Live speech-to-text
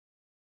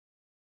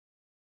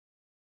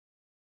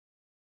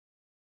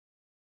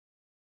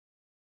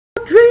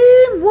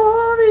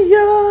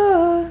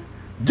warrior,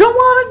 don't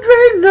wanna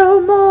drink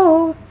no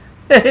more.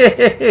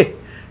 Hey,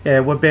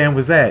 yeah, what band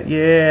was that?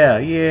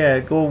 Yeah,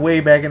 go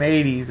way back in the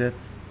 80s. It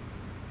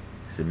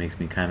makes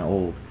me kind of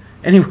old.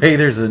 Anyway,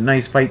 there's a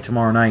nice fight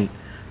tomorrow night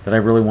that I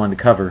really wanted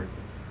to cover.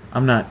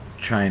 I'm not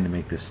trying to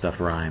make this stuff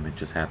rhyme. It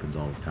just happens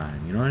all the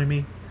time. You know what I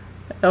mean?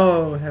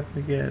 Oh, it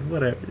happened again.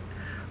 Whatever.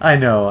 I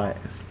know.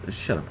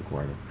 Shut up,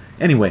 Eduardo.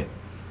 Anyway,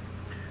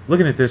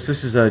 looking at this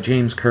is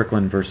James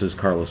Kirkland versus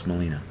Carlos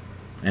Molina.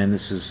 And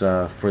this is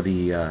for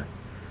the...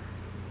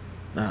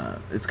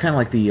 it's kind of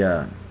like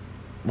the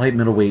light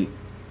middleweight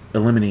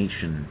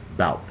elimination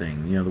bout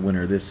thing. You know, the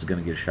winner of this is going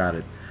to get a shot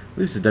at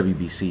least the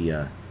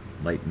WBC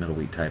light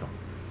middleweight title.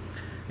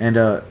 And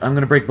I'm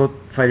going to break both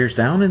fighters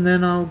down, and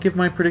then I'll give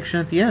my prediction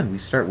at the end. We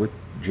start with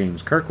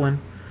James Kirkland,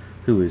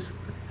 who is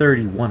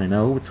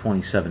 31-0 with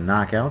 27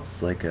 knockouts.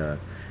 It's like a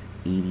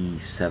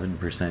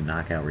 87%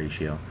 knockout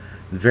ratio.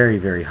 Very,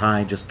 very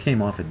high. Just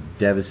came off a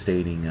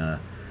devastating a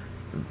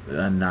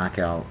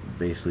knockout,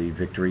 basically,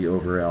 victory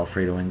over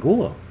Alfredo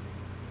Angulo.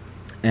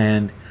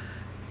 And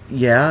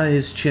yeah,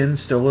 his chin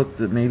still looked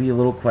maybe a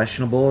little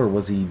questionable, or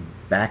was he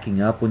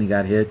backing up when he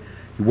got hit?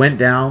 He went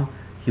down.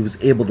 He was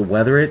able to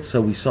weather it, so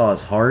we saw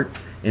his heart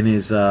and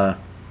his,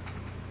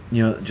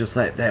 just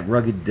that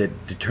rugged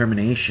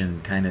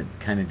determination kind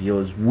of deal,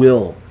 his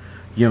will,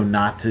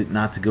 not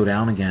to go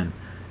down again.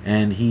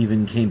 And he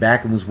even came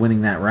back and was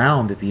winning that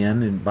round at the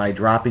end, and by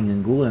dropping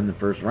Angulo in the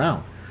first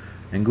round,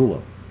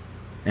 Angulo.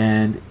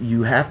 And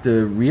you have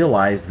to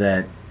realize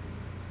that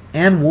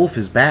Ann Wolfe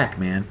is back,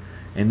 man.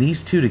 And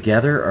these two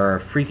together are a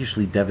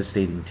freakishly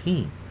devastating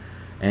team.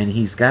 And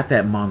he's got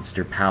that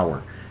monster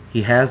power.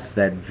 He has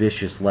that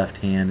vicious left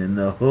hand, and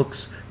the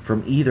hooks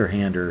from either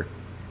hand are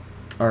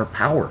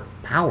power.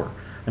 I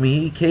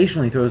mean, he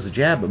occasionally throws a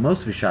jab, but most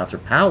of his shots are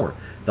power.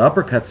 The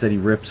uppercuts that he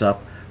rips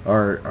up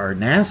are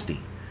nasty,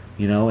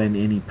 and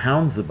he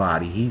pounds the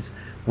body.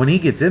 When he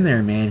gets in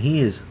there, man, he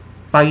is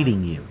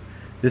biting you.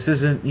 This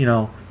isn't,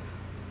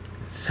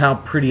 this is how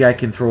pretty I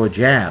can throw a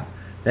jab.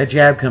 That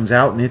jab comes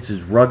out, and it's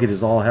as rugged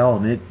as all hell,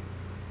 and it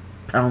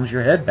pounds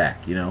your head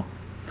back,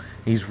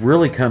 He's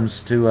really comes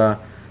to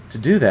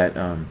do that.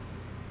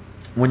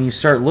 When you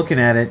start looking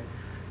at it,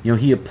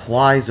 he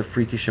applies a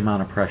freakish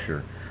amount of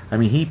pressure. I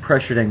mean, he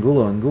pressured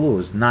Angulo. Angulo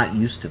is not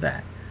used to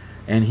that,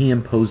 and he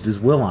imposed his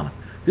will on him.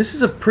 This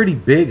is a pretty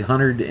big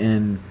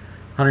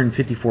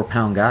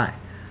 154-pound guy.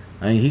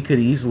 I mean, he could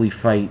easily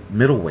fight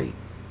middleweight.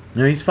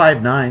 He's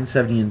 5'9",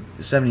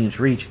 70-inch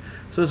reach,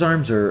 so his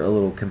arms are a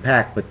little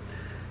compact, but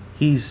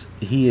he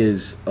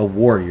is a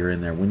warrior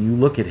in there. When you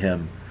look at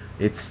him,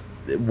 it's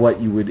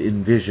what you would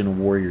envision a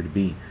warrior to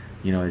be.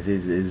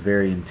 Is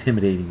very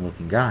intimidating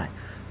looking guy.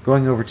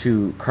 Going over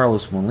to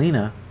Carlos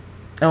Molina.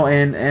 Oh,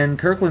 and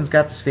Kirkland's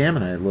got the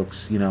stamina, it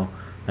looks,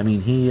 I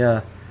mean,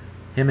 him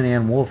and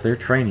Ann Wolfe, they're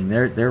training.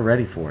 They're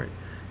ready for it.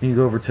 Then you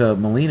go over to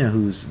Molina,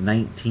 who's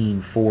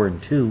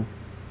 19-4-2,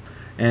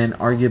 and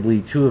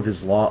arguably two of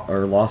his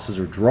losses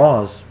or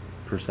draws,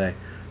 per se,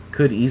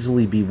 could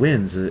easily be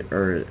wins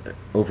or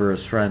over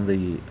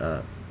Urslandi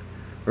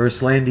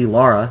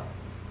Lara.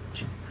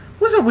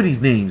 What's up with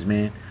these names,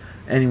 man?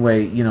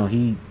 Anyway,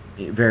 he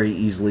very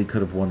easily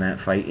could have won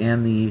that fight,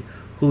 and the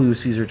Julio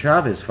Cesar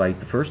Chavez fight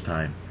the first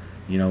time,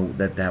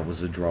 that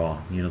was a draw,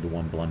 the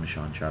one blemish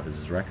on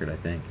Chavez's record, I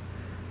think.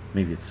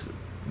 Maybe it's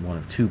one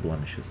of two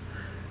blemishes.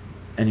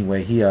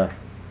 Anyway, he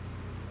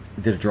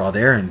did a draw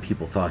there, and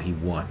people thought he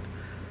won.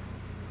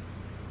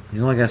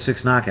 He's only got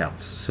 6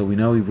 knockouts, so we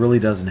know he really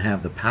doesn't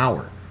have the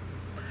power.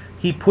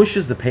 He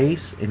pushes the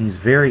pace, and he's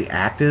very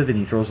active, and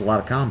he throws a lot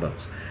of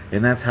combos,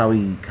 and that's how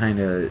he kind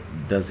of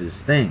does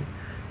his thing.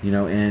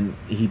 And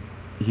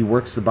he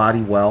works the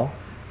body well.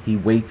 He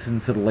waits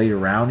into the later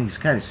round. He's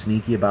kind of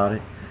sneaky about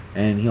it,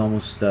 and he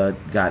almost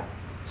got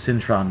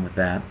Cintron with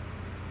that.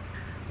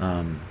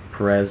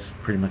 Perez,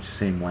 pretty much the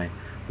same way.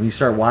 When you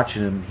start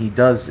watching him, he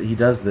does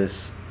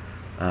this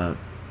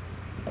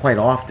quite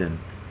often,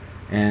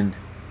 and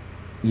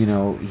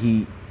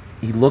he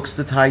looks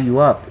to tie you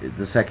up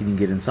the second you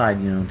get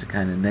inside, to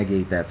kind of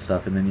negate that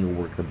stuff, and then he'll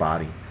work the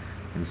body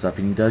and stuff,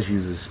 and he does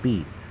use his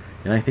speed.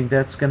 And I think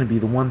that's going to be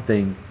the one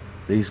thing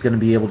that he's going to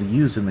be able to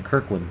use in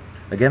the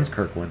against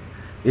Kirkland,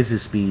 is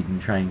his speed,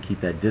 and try and keep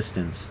that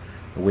distance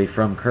away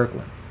from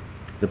Kirkland.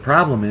 The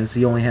problem is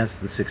he only has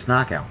the 6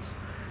 knockouts,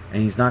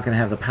 and he's not going to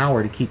have the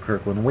power to keep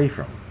Kirkland away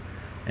from him.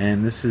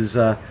 And this is,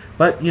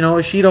 but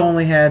Ishida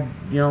only had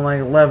like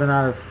 11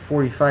 out of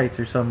 40 fights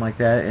or something like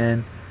that,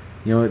 and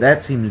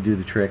that seemed to do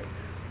the trick.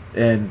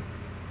 And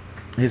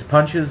his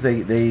punches,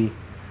 they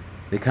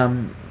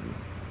come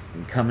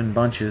in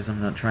bunches.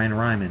 I'm not trying to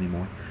rhyme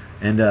anymore,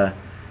 and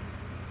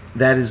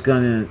that is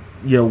going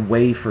to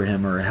weigh for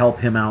him or help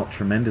him out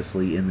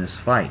tremendously in this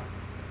fight.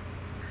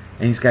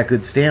 And he's got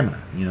good stamina,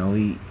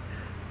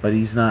 but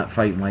he's not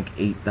fighting like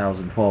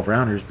 8,000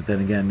 12-rounders. But then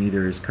again,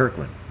 neither is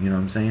Kirkland. You know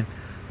what I'm saying?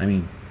 I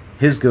mean,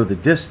 his go the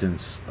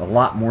distance a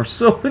lot more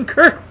so than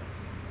Kirkland.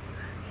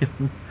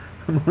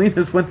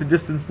 Molina's went the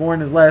distance more in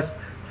his last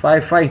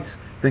 5 fights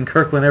than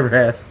Kirkland ever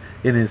has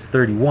in his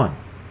 31.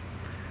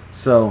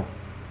 So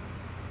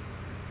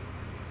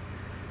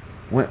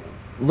when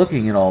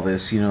looking at all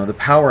this, the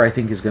power I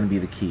think is going to be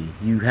the key.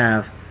 You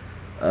have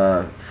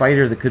a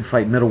fighter that could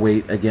fight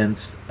middleweight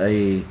against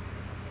another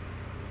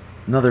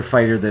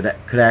fighter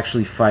that could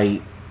actually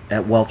fight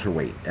at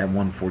welterweight at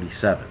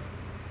 147,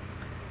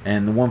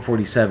 and the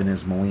 147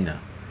 is Molina,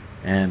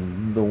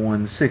 and the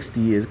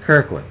 160 is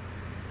Kirkland.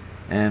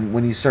 And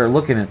when you start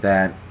looking at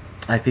that,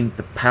 I think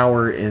the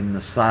power and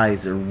the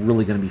size are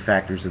really going to be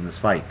factors in this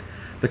fight.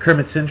 The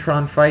Kermit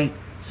Cintron fight,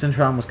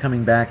 Cintron was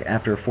coming back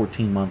after a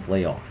 14-month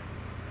layoff.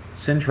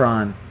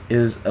 Cintron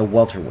is a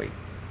welterweight.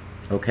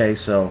 Okay,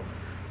 so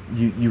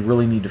you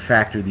really need to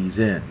factor these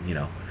in.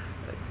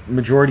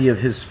 Majority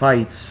of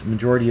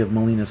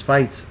Molina's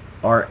fights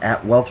are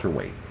at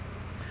welterweight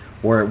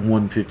or at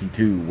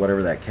 152,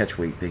 whatever that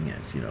catchweight thing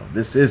is.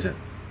 This isn't.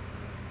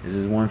 This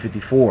is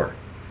 154,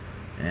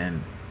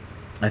 and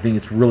I think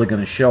it's really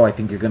going to show. I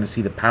think you're going to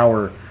see the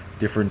power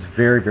difference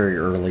very, very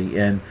early,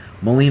 and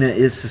Molina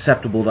is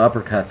susceptible to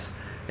uppercuts,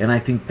 and I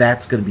think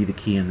that's going to be the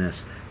key in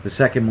this. The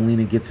second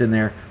Molina gets in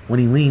there, when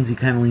he leans, he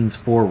kind of leans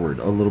forward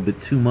a little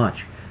bit too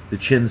much. The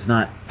chin's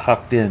not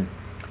tucked in.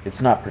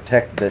 It's not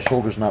protected. The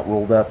shoulder's not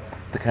rolled up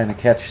to kind of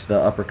catch the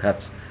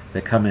uppercuts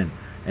that come in.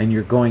 And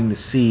you're going to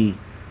see,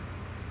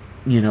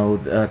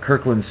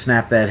 Kirkland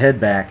snap that head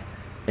back,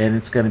 and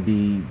it's going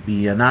to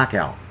be a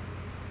knockout.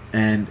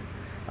 And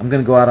I'm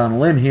going to go out on a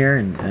limb here,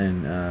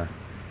 and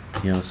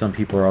some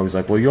people are always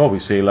like, well, you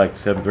always say like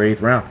 7th or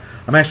 8th round.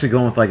 I'm actually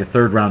going with like a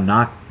 3rd round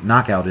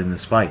knockout in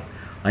this fight.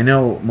 I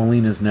know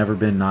Molina's never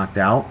been knocked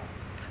out,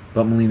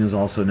 but Molina's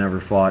also never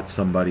fought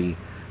somebody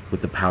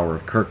with the power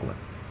of Kirkland.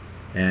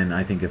 And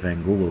I think if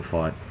Angulo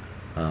fought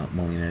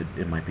Molina,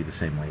 it might be the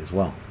same way as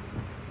well.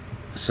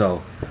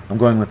 So I'm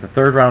going with the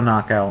 3rd round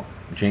knockout,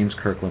 James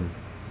Kirkland,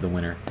 the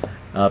winner.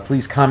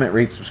 Please comment,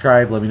 rate,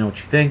 subscribe, let me know what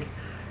you think.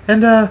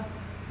 And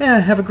yeah,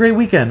 have a great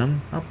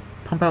weekend. I'll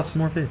pump out some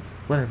more vids.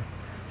 Whatever.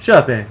 Shut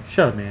up, man.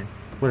 Shut up, man.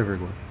 Whatever it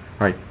was.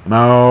 Alright, I'm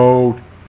out.